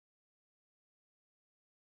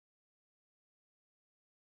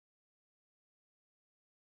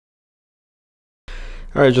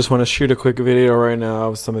Alright, just want to shoot a quick video right now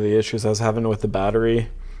of some of the issues I was having with the battery.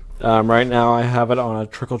 Right now I have it on a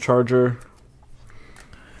trickle charger,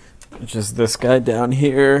 which is this guy down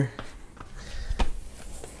here.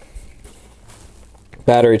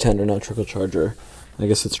 Battery tender, not trickle charger. I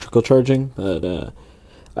guess it's trickle charging, but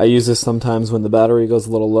I use this sometimes when the battery goes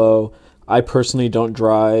a little low. I personally don't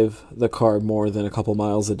drive the car more than a couple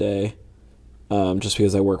miles a day, just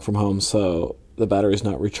because I work from home, so the battery's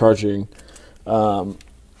not recharging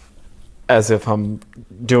as if I'm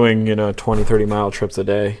doing 20-30 mile trips a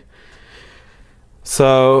day.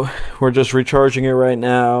 So we're just recharging it right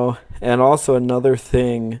now. And also another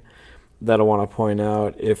thing that I want to point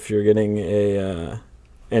out, if you're getting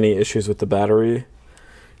any issues with the battery,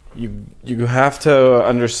 you have to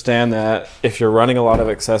understand that if you're running a lot of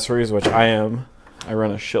accessories, which I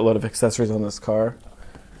run a shitload of accessories on this car.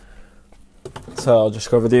 So I'll just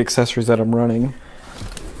go over the accessories that I'm running.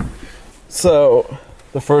 So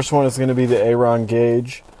the first one is going to be the Aeron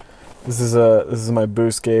gauge. This is my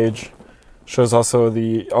boost gauge. Shows also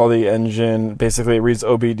all the engine. Basically, it reads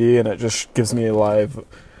OBD and it just gives me live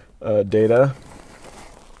data.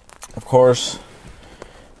 Of course,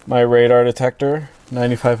 my radar detector,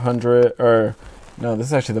 9500, or no, this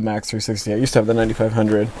is actually the Max 360. I used to have the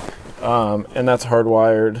 9500, and that's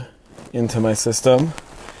hardwired into my system,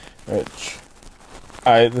 which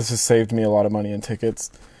this has saved me a lot of money in tickets.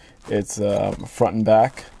 It's front and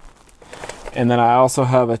back. And then I also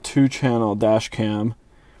have a 2-channel dash cam.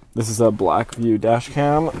 This is a black view dash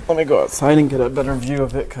cam. Let me go outside and get a better view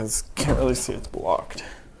of it because can't really see, it's blocked.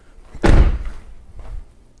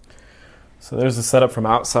 So there's the setup from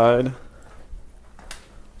outside.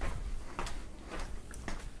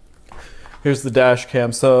 Here's the dash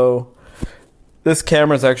cam. So this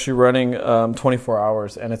camera is actually running 24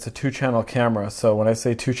 hours, and it's a 2-channel camera. So when I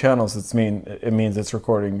say 2 channels, it means it's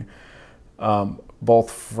recording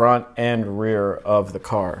both front and rear of the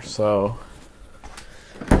car. So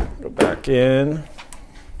go back in,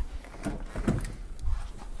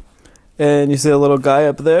 and you see a little guy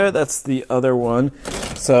up there. That's the other one.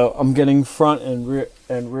 So I'm getting front and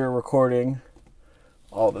rear recording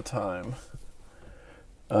all the time.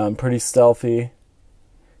 Pretty stealthy.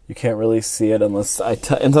 You can't really see it unless I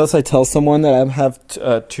tell someone that I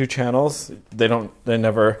have 2 channels. They would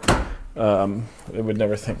never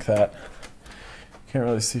think that. Can't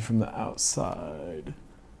really see from the outside.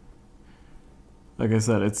 Like I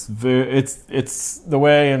said, it's the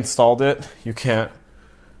way I installed it.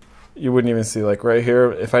 You wouldn't even see, like right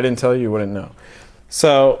here. If I didn't tell you, you wouldn't know.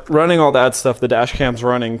 So running all that stuff, the dash cam's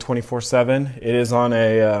running 24/7. It is on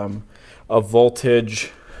a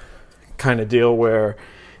voltage kind of deal where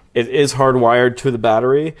it is hardwired to the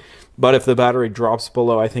battery, but if the battery drops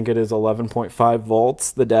below, I think it is 11.5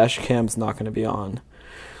 volts, the dash cam's not going to be on.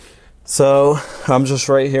 So I'm just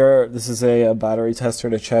right here. This is a battery tester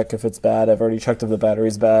to check if it's bad. I've already checked if the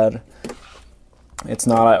battery's bad. It's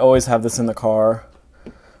not. I always have this in the car.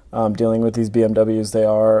 Dealing with these BMWs,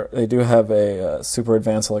 they do have a super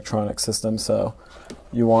advanced electronic system, so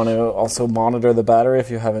you want to also monitor the battery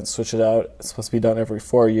if you haven't switched it out. It's supposed to be done every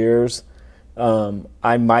 4 years.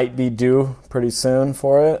 I might be due pretty soon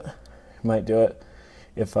for it. Might do it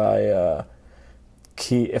if I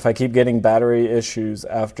keep getting battery issues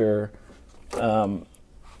after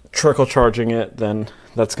trickle charging it. Then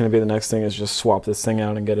that's going to be the next thing, is just swap this thing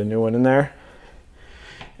out and get a new one in there.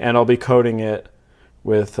 And I'll be coating it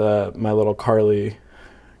with my little Carly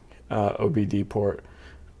OBD port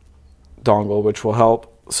dongle, which will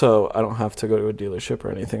help, so I don't have to go to a dealership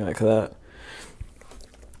or anything like that.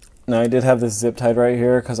 Now I did have this zip tied right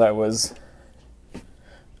here because I wanted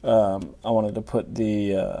to put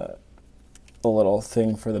the little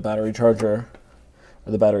thing for the battery charger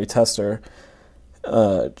or the battery tester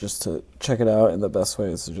just to check it out, and the best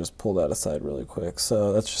way is to just pull that aside really quick.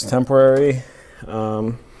 So that's just temporary.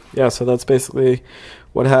 Yeah, so that's basically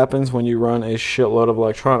what happens when you run a shitload of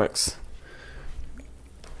electronics.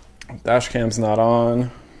 Dash cam's not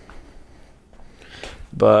on,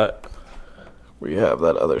 but we have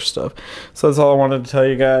that other stuff. So that's all I wanted to tell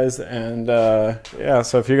you guys. And yeah,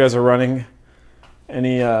 so if you guys are running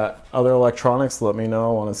any other electronics, let me know.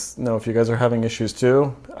 I want to know if you guys are having issues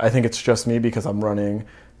too. I think it's just me because I'm running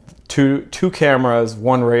two cameras,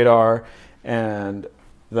 1 radar, and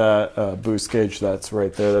that boost gauge that's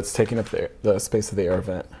right there, that's taking up the space of the air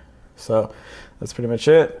vent. So that's pretty much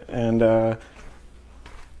it. And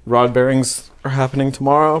rod bearings are happening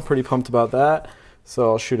tomorrow. Pretty pumped about that.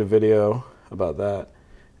 So I'll shoot a video about that.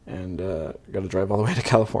 And got to drive all the way to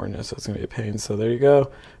California, so it's going to be a pain. So there you go.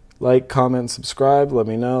 Like, comment, subscribe. Let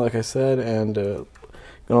me know, like I said. And going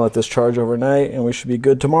to let this charge overnight, and we should be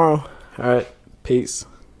good tomorrow. All right. Peace.